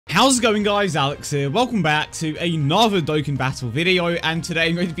How's it going, guys? Alex here. Welcome back to another Dokkan Battle video, and today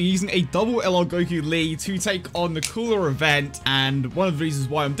I'm going to be using a double LR Goku lead to take on the Cooler event. And one of the reasons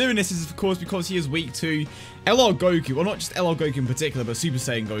why I'm doing this is, of course, because he is weak to LR Goku. Well, not just LR Goku in particular, but Super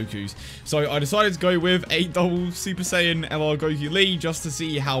Saiyan Gokus. So I decided to go with a double Super Saiyan LR Goku lead just to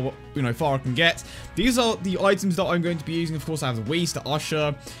see how far I can get. These are the items that I'm going to be using. Of course, I have the Whis, the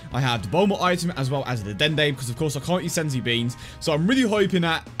Usher, I have the Bulma item, as well as the Dende, because of course I can't use Senzu Beans. So I'm really hoping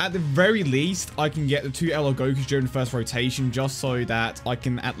that at the very least I can get the two LR Gokus during the first rotation, just so that I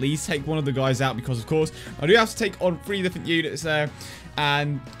can at least take one of the guys out, because of course I do have to take on 3 different units there.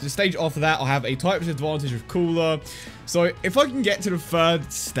 And the stage after that, I have a type disadvantage with Cooler. So if I can get to the 3rd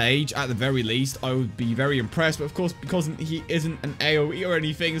stage at the very least, I would be very impressed. But of course, because he isn't an AoE or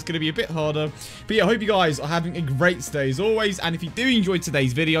anything, it's going to be a bit harder. But yeah, I hope you guys are having a great day as always. And if you do enjoy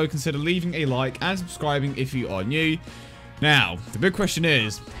today's video, consider leaving a like and subscribing if you are new. Now, the big question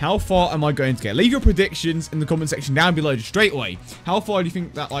is, how far am I going to get? Leave your predictions in the comment section down below just straight away. How far do you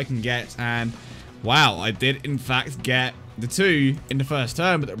think that I can get? And wow, I did in fact get the 2 in the first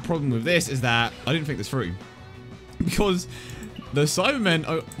turn, but the problem with this is that I didn't think this through, because the Cybermen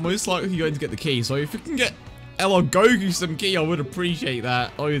are most likely going to get the key. So if we can get LR Goku some key, I would appreciate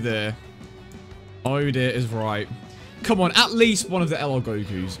that. Oh dear is right. Come on, at least one of the LR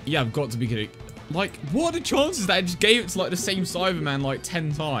Gokus. Yeah, I've got to be kidding. Like, what are the chances that I just gave it to like the same Cyberman like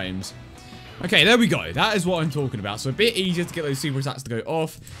 10 times? Okay, there we go. That is what I'm talking about. So a bit easier to get those super attacks to go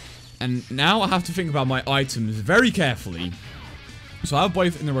off. And now I have to think about my items very carefully. So I have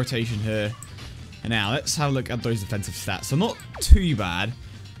both in the rotation here. And now let's have a look at those defensive stats. So not too bad,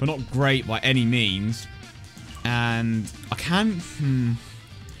 but not great by any means. And I can...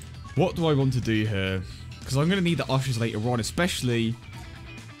 what do I want to do here? Because I'm going to need the Ushers later on, especially...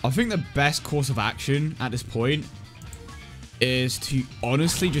 I think the best course of action at this point is to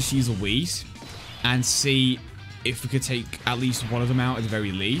honestly just use a Whis and see if we could take at least one of them out at the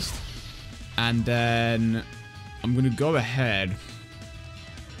very least. And then I'm going to go ahead.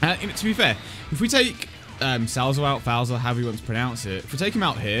 To be fair, if we take Salzo out, Falza, however you want to pronounce it, if we take him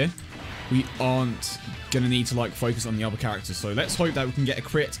out here, we aren't going to need to like focus on the other characters. So let's hope that we can get a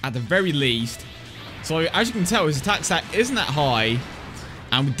crit at the very least. So as you can tell, his attack stat isn't that high.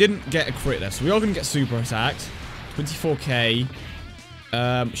 And we didn't get a crit there. So we are going to get super attacked. 24k.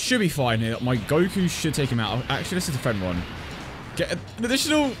 Should be fine here. My Goku should take him out. Actually, this is a friend run. Get an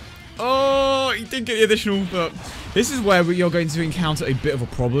additional... Oh, he didn't get the additional, but this is where we are going to encounter a bit of a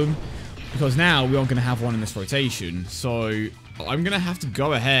problem, because now we aren't going to have one in this rotation. So I'm going to have to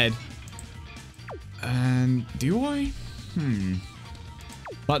go ahead. And do I?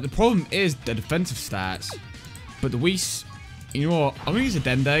 But the problem is the defensive stats. But the Whis, you know what? I'm going to use a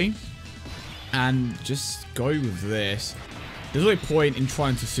Dende and just go with this. There's no point in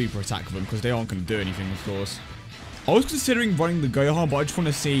trying to super attack them, because they aren't going to do anything, of course. I was considering running the Gohan, but I just want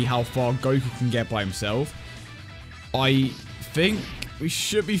to see how far Goku can get by himself. I think we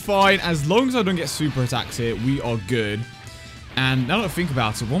should be fine. As long as I don't get super attacks here, we are good. And now that I think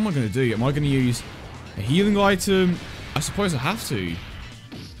about it, what am I going to do? Am I going to use a healing item? I suppose I have to.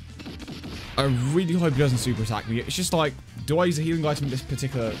 I really hope he doesn't super attack me. It's just like, do I use a healing item in this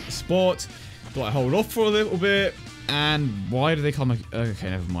particular spot? Do I hold off for a little bit? And why do they come... Okay,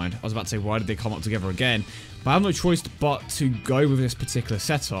 never mind. I was about to say, why did they come up together again? But I have no choice but to go with this particular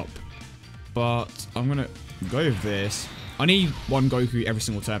setup. But I'm going to go with this. I need one Goku every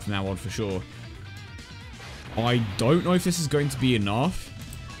single turn from now on, for sure. I don't know if this is going to be enough,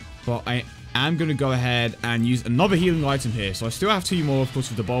 but I am going to go ahead and use another healing item here. So I still have 2 more, of course,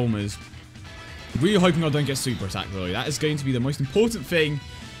 with the Bulmas. Really hoping I don't get super attack, though. That is going to be the most important thing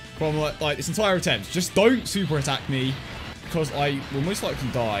from like this entire attempt. Just don't super attack me, because I will most likely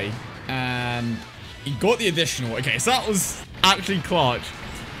die. And he got the additional. Okay, so that was actually clutch.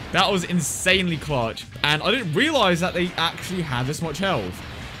 That was insanely clutch. And I didn't realize that they actually had this much health.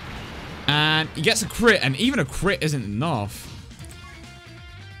 And he gets a crit, and even a crit isn't enough.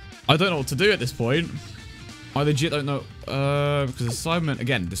 I don't know what to do at this point. I legit don't know. Because the Cybermen,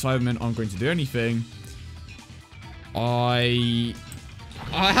 again, the Cybermen aren't going to do anything. I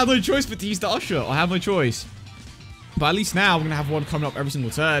have no choice but to use the Usher. I have no choice. But at least now I'm going to have one coming up every single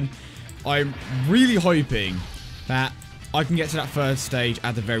turn. I'm really hoping that I can get to that 3rd stage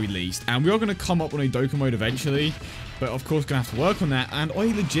at the very least. And we are going to come up on a Dokkan mode eventually. But of course, going to have to work on that. And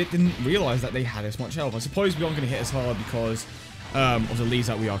I legit didn't realize that they had this much health. I suppose we aren't going to hit as hard because of the leads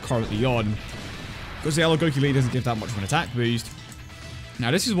that we are currently on. Because the LR Goku lead doesn't give that much of an attack boost.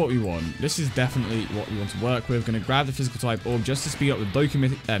 Now, this is what we want. This is definitely what we want to work with. Going to grab the physical type orb just to speed up the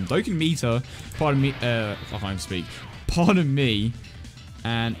Dokkan meter. Pardon me. I can't even speak. Pardon me.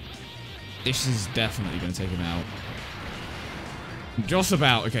 And this is definitely going to take him out. Just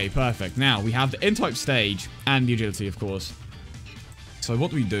about. Okay, perfect. Now, we have the N-type stage and the agility, of course. So,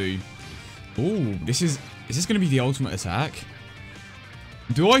 what do we do? Ooh, is this going to be the ultimate attack?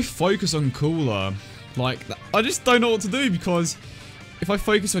 Do I focus on Cooler? Like, I just don't know what to do, because if I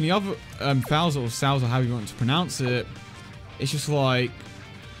focus on the other Bowser or Salza, however you want to pronounce it, it's just like,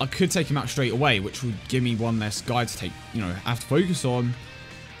 I could take him out straight away, which would give me one less guy to take, you know, have to focus on.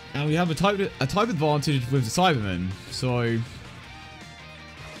 And we have a type advantage with the Cyberman. So,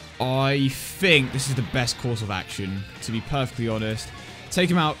 I think this is the best course of action, to be perfectly honest. Take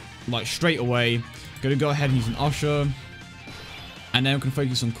him out, like, straight away. Gonna go ahead and use an Usher. And then we're gonna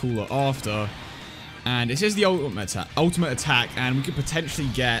focus on Cooler after. And this is the ultimate attack, and we could potentially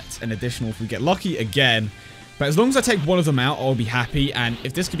get an additional if we get lucky again. But as long as I take one of them out, I'll be happy. And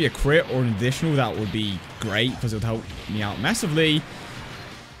if this could be a crit or an additional, that would be great, because it would help me out massively.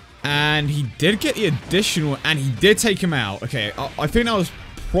 And he did get the additional, and he did take him out. Okay, I think that was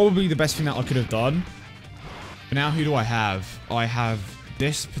probably the best thing that I could have done. But now who do I have? I have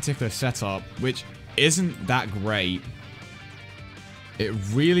this particular setup, which isn't that great. It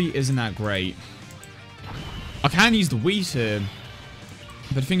really isn't that great. I can use the Wheat here.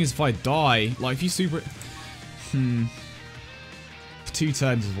 But the thing is, if I die, like if you super... For 2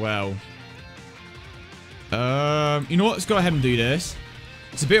 turns as well. You know what? Let's go ahead and do this.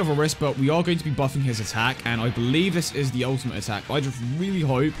 It's a bit of a risk, but we are going to be buffing his attack. And I believe this is the ultimate attack. I just really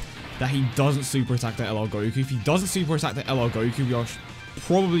hope that he doesn't super attack the LR Goku. If he doesn't super attack the LR Goku, we are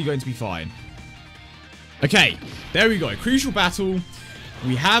probably going to be fine. Okay, there we go. Crucial battle.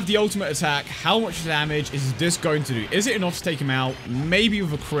 We have the ultimate attack. How much damage is this going to do? Is it enough to take him out? Maybe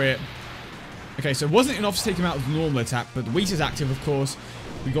with a crit. Okay, so it wasn't enough to take him out with the normal attack, but the Wheat is active, of course.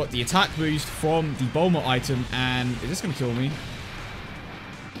 We got the attack boost from the Bulma item, and is this going to kill me?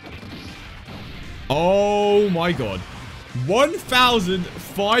 Oh my god.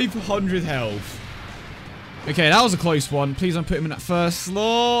 1,500 health. Okay, that was a close one. Please don't put him in that first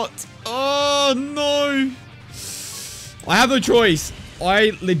slot. Oh, no. I have no choice.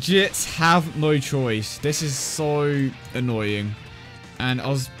 I legit have no choice. This is so annoying. And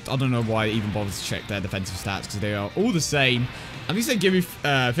I don't know why I even bothered to check their defensive stats, because they are all the same. At least they give me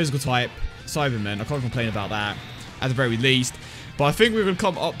physical type Cybermen. I can't complain about that, at the very least. But I think we're going to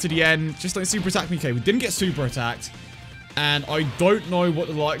come up to the end. Just don't super attack me. Okay, we didn't get super attacked. And I don't know what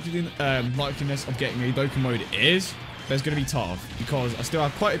the likeliness of getting a Dokkan mode is. But it's going to be tough, because I still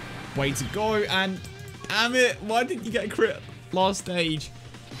have quite a way to go. And damn it, why didn't you get a crit last stage?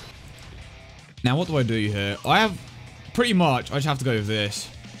 Now, what do I do here? I have pretty much, I just have to go with this.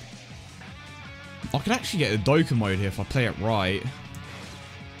 I can actually get a Dokkan mode here if I play it right.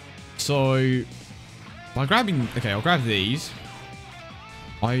 So, by grabbing, okay, I'll grab these.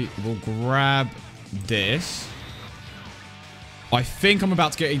 I will grab this. I think I'm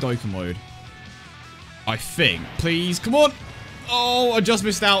about to get a Dokkan mode. I think. Please, come on. Oh, I just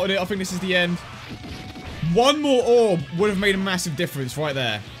missed out on it. I think this is the end. One more orb would have made a massive difference right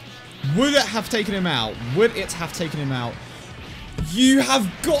there. Would it have taken him out? Would it have taken him out? You have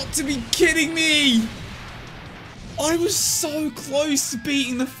got to be kidding me! I was so close to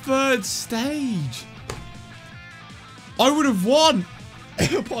beating the 3rd stage. I would have won.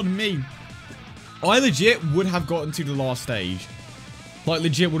 Pardon me. I legit would have gotten to the last stage. Like,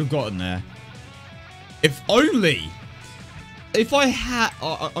 legit would have gotten there. If only. If I had...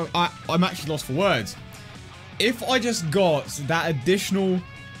 I'm actually lost for words. If I just got that additional...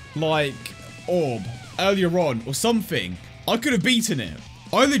 like, orb earlier on or something, I could have beaten it.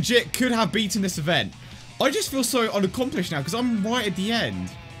 I legit could have beaten this event. I just feel so unaccomplished now because I'm right at the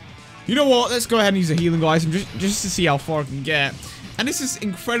end. You know what? Let's go ahead and use a healing item just to see how far I can get. And this is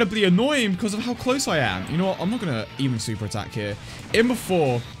incredibly annoying because of how close I am. You know what? I'm not going to even super attack here. In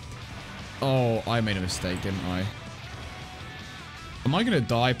before... Oh, I made a mistake, didn't I? Am I going to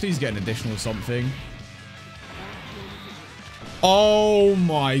die? Please get an additional something. Oh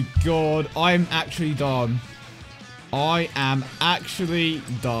my god, I'm actually dumb. I am actually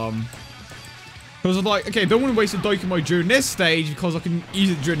dumb. Because I'm like, okay, don't want to waste a Dokkan mode during this stage because I can use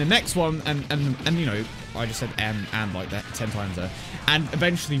it during the next one and you know, I just said and like that 10 times there. And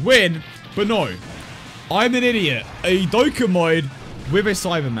eventually win, but no. I'm an idiot. A Dokkan mode with a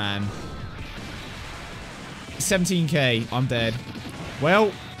Cyberman. 17k, I'm dead.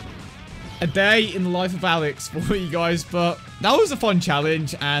 Well, a day in the life of Alex for you guys, but that was a fun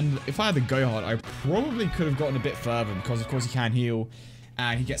challenge, and if I had the go hard, I probably could have gotten a bit further, because of course you can heal,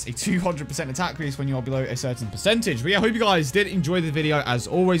 And he gets a 200% attack increase when you are below a certain percentage. But yeah, I hope you guys did enjoy the video as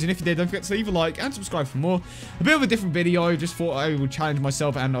always. And if you did, don't forget to leave a like and subscribe for more. A bit of a different video. Just thought I would challenge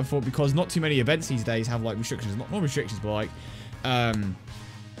myself. And I thought because not too many events these days have like restrictions. Not restrictions, but like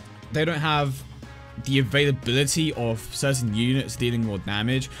they don't have the availability of certain units dealing more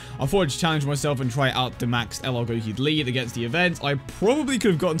damage. I thought I'd just challenge myself and try out the maxed LR Goku lead against the event. I probably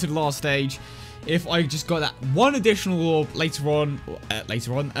could have gotten to the last stage if I just got that one additional orb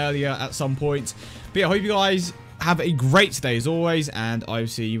earlier at some point. But yeah, I hope you guys have a great day as always, and I will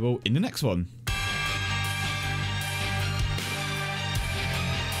see you all in the next one.